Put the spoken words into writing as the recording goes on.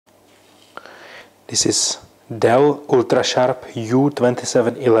This is Dell Ultrasharp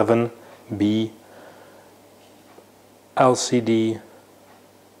U2711b LCD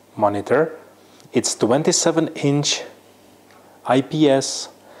monitor. It's 27-inch IPS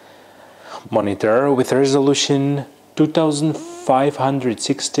monitor with resolution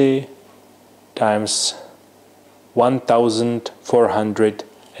 2560 times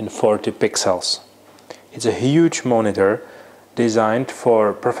 1440 pixels. It's a huge monitor designed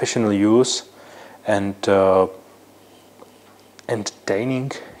for professional use and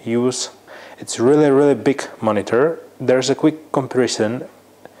entertaining use. It's really big monitor. There's a quick comparison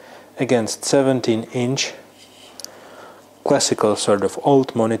against 17-inch classical sort of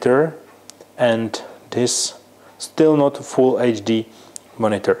old monitor and this still not full HD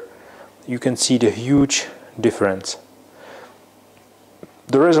monitor. You can see the huge difference.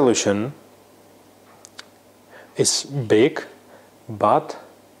 The resolution is big, but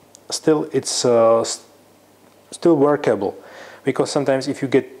still it's still workable, because sometimes if you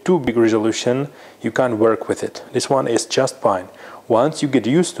get too big resolution you can't work with it. This one is just fine. Once you get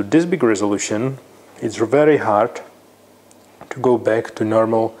used to this big resolution, it's very hard to go back to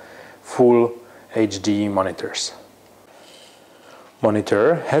normal full HD monitors.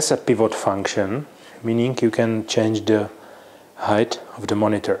 Monitor has a pivot function, meaning you can change the height of the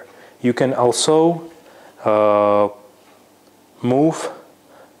monitor. You can also move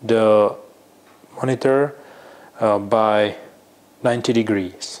the monitor by 90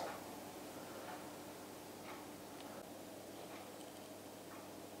 degrees.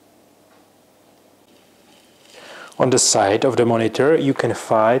 On the side of the monitor you can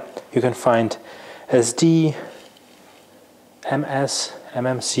find SD, MS,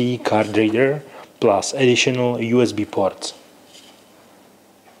 MMC card reader plus additional USB ports.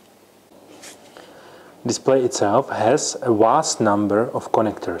 Display itself has a vast number of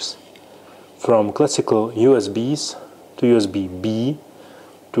connectors, from classical USBs to USB-B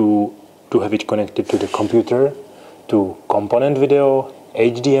to have it connected to the computer, to component video,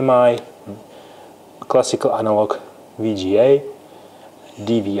 HDMI, classical analog VGA,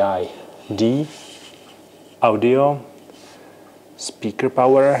 DVI-D, audio, speaker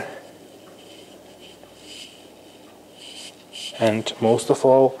power, and most of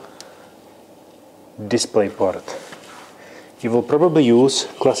all, display port. You will probably use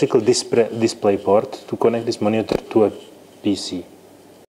classical display port to connect this monitor to a PC.